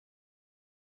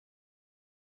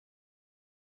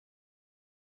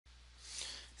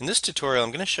In this tutorial,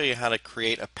 I'm going to show you how to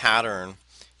create a pattern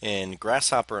in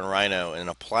Grasshopper and Rhino and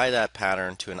apply that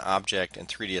pattern to an object in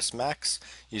 3ds Max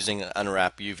using an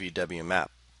unwrap UVW map.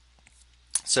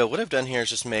 So what I've done here is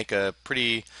just make a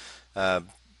pretty uh,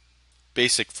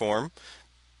 basic form.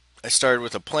 I started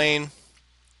with a plane,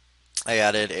 I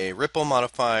added a ripple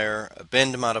modifier, a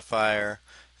bend modifier,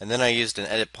 and then I used an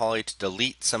edit poly to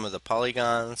delete some of the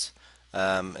polygons,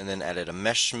 and then added a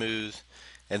mesh smooth.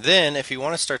 And then if you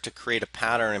want to start to create a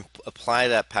pattern and apply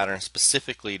that pattern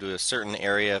specifically to a certain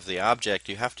area of the object,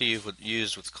 you have to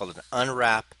use what's called an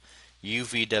unwrap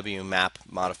UVW map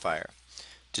modifier.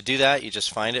 To do that, you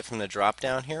just find it from the drop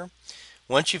down here.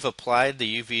 Once you've applied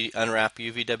the unwrap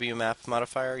UVW map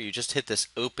modifier, you just hit this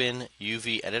open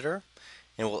UV editor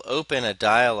and will open a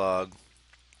dialog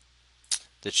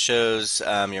that shows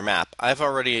your map. I've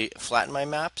already flattened my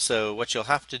map, so what you'll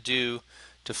have to do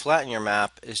to flatten your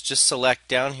map is just select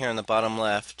down here in the bottom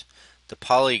left the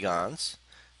polygons,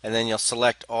 and then you'll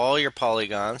select all your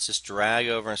polygons, just drag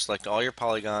over and select all your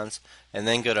polygons, and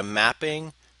then go to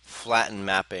Mapping, Flatten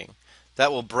Mapping.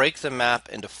 That will break the map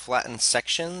into flattened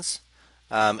sections,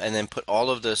 and then put all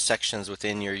of those sections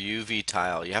within your UV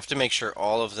tile. You have to make sure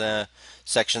all of the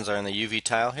sections are in the UV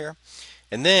tile here.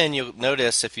 And then you'll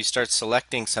notice if you start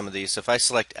selecting some of these, so if I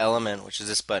select element, which is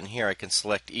this button here, I can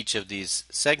select each of these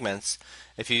segments.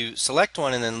 If you select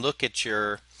one and then look at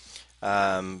your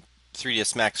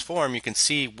 3ds Max form, you can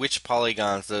see which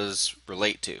polygons those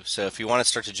relate to. So if you want to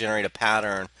start to generate a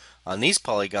pattern on these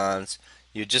polygons,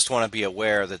 you just want to be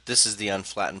aware that this is the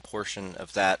unflattened portion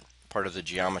of that part of the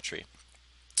geometry.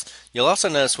 You'll also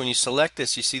notice when you select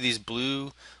this, you see these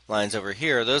blue lines over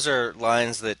here. Those are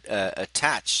lines that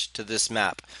attach to this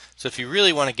map. So if you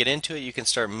really want to get into it, you can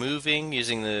start moving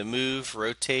using the move,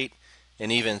 rotate,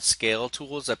 and even scale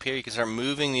tools up here. You can start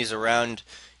moving these around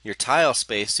your tile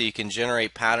space so you can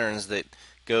generate patterns that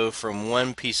go from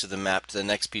one piece of the map to the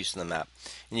next piece of the map.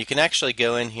 And you can actually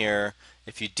go in here,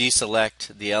 if you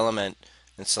deselect the element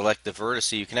and select the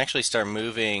vertex, you can actually start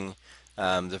moving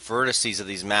the vertices of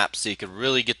these maps so you could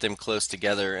really get them close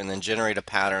together and then generate a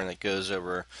pattern that goes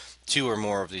over two or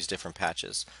more of these different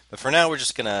patches. But for now, we're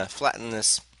just going to flatten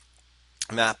this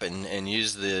map and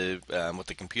use the what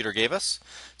the computer gave us.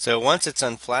 So once it's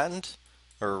unflattened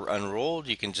or unrolled,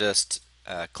 you can just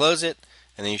close it,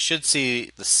 and then you should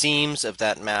see the seams of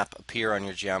that map appear on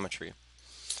your geometry.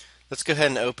 Let's go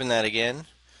ahead and open that again.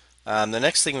 The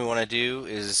next thing we want to do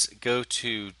is go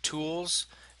to Tools,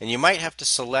 and you might have to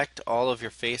select all of your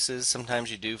faces.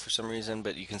 Sometimes you do for some reason,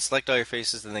 but you can select all your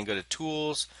faces and then go to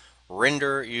Tools,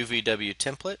 Render UVW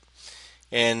Template.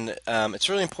 And it's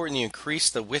really important you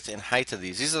increase the width and height of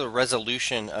these. These are the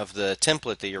resolution of the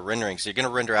template that you're rendering. So you're going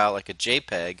to render out like a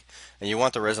JPEG, and you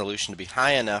want the resolution to be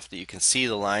high enough that you can see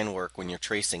the line work when you're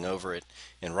tracing over it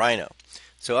in Rhino.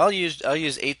 So I'll use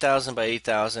 8,000 by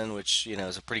 8,000, which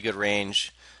is a pretty good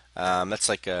range. That's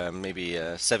like maybe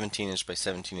a 17-inch by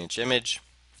 17-inch image.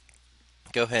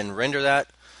 Go ahead and render that.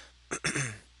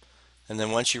 And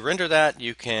then once you render that,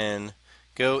 you can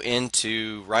go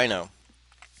into Rhino.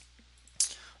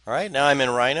 Alright, now I'm in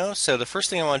Rhino. So the first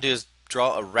thing I want to do is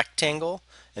draw a rectangle,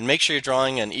 and make sure you're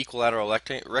drawing an equilateral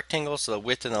rectangle so the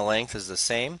width and the length is the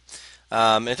same.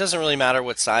 It doesn't really matter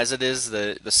what size it is.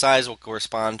 The size will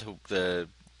correspond to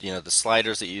the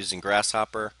sliders that you use in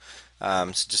Grasshopper.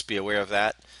 So just be aware of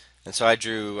that. And so I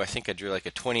think I drew like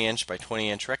a 20-inch by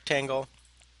 20-inch rectangle.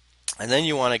 And then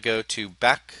you want to go to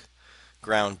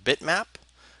Background Bitmap,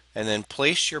 and then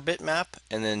place your bitmap,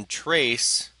 and then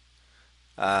trace.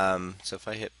 So if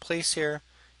I hit place here,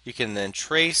 you can then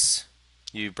trace.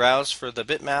 You browse for the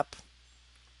bitmap,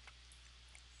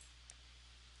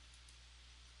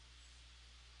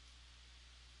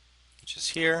 which is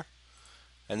here,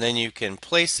 and then you can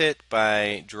place it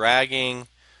by dragging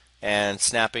and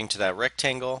snapping to that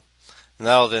rectangle, and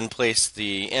that'll then place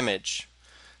the image.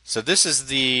 So this is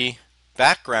the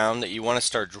background that you want to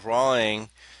start drawing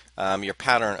your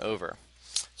pattern over.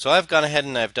 So I've gone ahead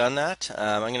and I've done that.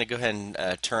 I'm going to go ahead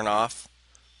and turn off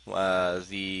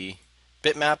the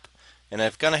bitmap, and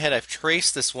I've gone ahead, I've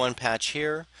traced this one patch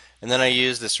here, and then I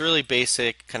use this really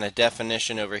basic kind of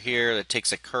definition over here that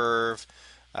takes a curve,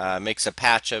 makes a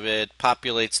patch of it,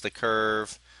 populates the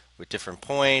curve with different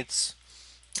points.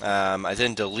 I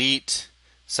then delete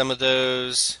some of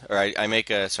those, or I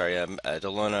make a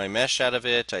Delano mesh out of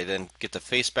it. I then get the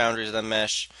face boundaries of the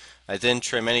mesh. I then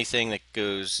trim anything that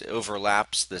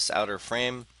overlaps this outer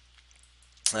frame,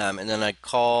 and then I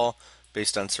call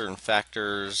based on certain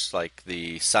factors like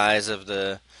the size of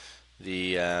the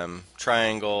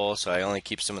triangle. So I only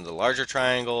keep some of the larger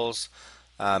triangles.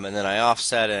 and then I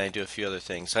offset and I do a few other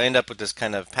things. So I end up with this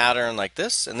kind of pattern like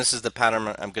this, and this is the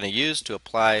pattern I'm going to use to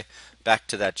apply back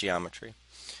to that geometry.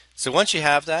 So once you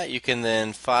have that, you can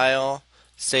then File,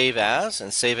 Save As,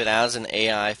 and save it as an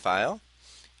AI file.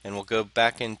 And we'll go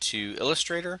back into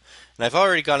Illustrator. And I've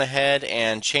already gone ahead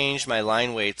and changed my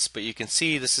line weights, but you can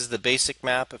see this is the basic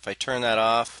map. If I turn that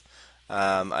off,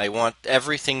 I want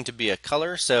everything to be a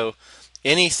color. So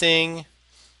anything,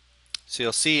 so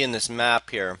you'll see in this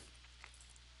map here,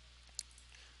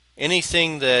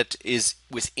 anything that is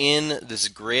within this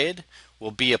grid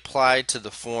will be applied to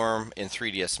the form in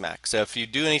 3ds Max. So if you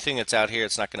do anything that's out here,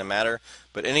 it's not going to matter,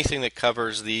 but anything that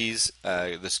covers these,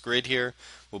 this grid here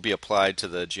will be applied to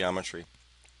the geometry.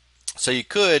 So you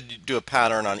could do a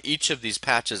pattern on each of these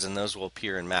patches and those will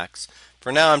appear in Max.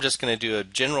 For now, I'm just going to do a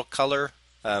general color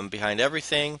behind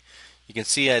everything. You can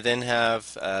see I then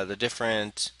have the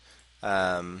different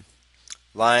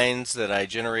lines that I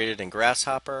generated in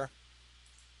Grasshopper.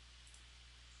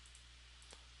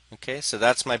 Okay, so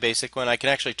that's my basic one. I can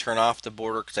actually turn off the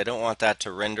border because I don't want that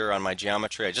to render on my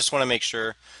geometry. I just want to make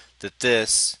sure that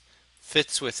this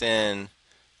fits within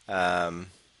let me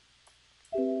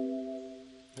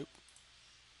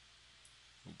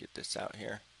get this out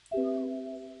here.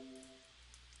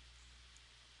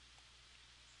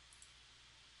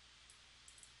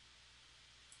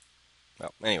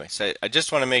 Well, anyway, so I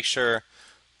just want to make sure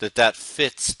that that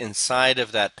fits inside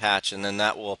of that patch, and then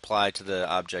that will apply to the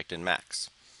object in Max.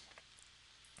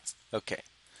 Okay,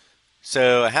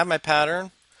 so I have my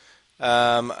pattern.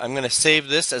 I'm going to save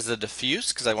this as the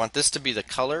diffuse because I want this to be the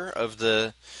color of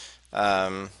the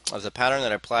pattern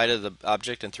that I apply to the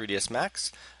object in 3ds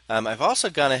Max. I've also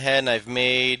gone ahead and I've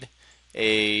made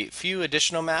a few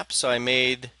additional maps. So I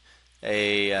made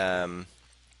a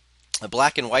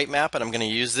black and white map, and I'm going to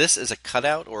use this as a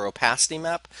cutout or opacity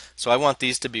map. So I want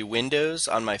these to be windows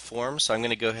on my form, so I'm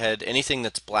going to go ahead, anything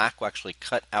that's black will actually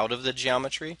cut out of the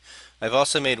geometry. I've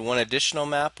also made one additional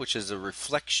map, which is a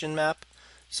reflection map.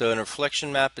 So in a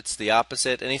reflection map, it's the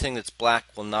opposite. Anything that's black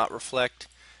will not reflect,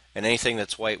 and anything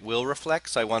that's white will reflect.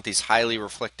 So I want these highly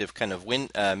reflective kind of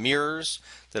mirrors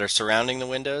that are surrounding the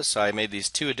windows. So I made these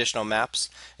two additional maps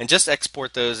and just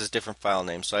export those as different file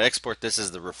names. So I export this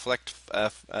as the reflect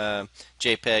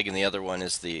JPEG, and the other one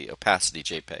is the opacity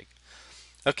JPEG.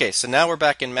 Okay, so now we're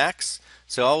back in Max.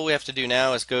 So all we have to do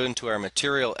now is go into our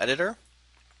material editor,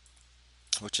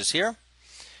 which is here,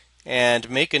 and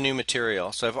make a new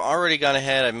material. So I've already gone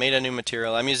ahead, I've made a new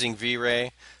material. I'm using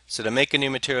V-Ray. So to make a new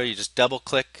material, you just double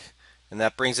click and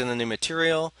that brings in the new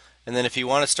material. And then if you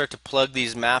want to start to plug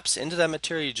these maps into that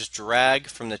material, you just drag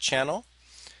from the channel,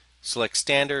 select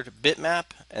standard bitmap,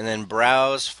 and then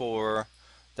browse for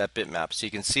that bitmap. So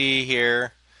you can see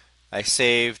here I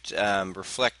saved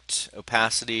reflect,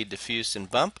 opacity, diffuse, and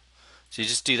bump. So you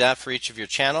just do that for each of your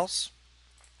channels.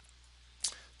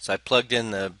 So I plugged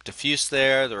in the diffuse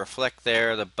there, the reflect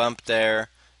there, the bump there,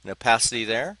 and opacity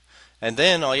there. And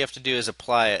then all you have to do is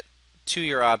apply it to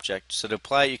your object. So to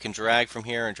apply it, you can drag from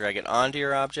here and drag it onto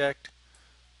your object,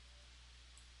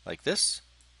 like this.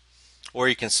 Or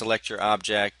you can select your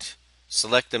object,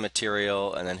 select the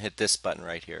material, and then hit this button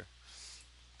right here.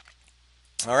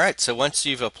 Alright, so once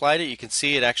you've applied it, you can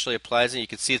see it actually applies it. You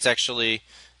can see it's actually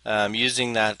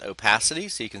using that opacity,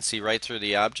 so you can see right through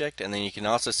the object, and then you can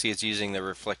also see it's using the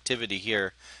reflectivity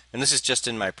here, and this is just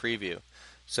in my preview.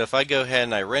 So if I go ahead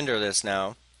and I render this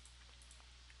now,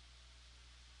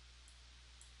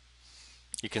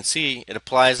 you can see it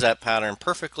applies that pattern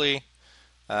perfectly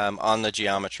on the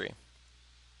geometry.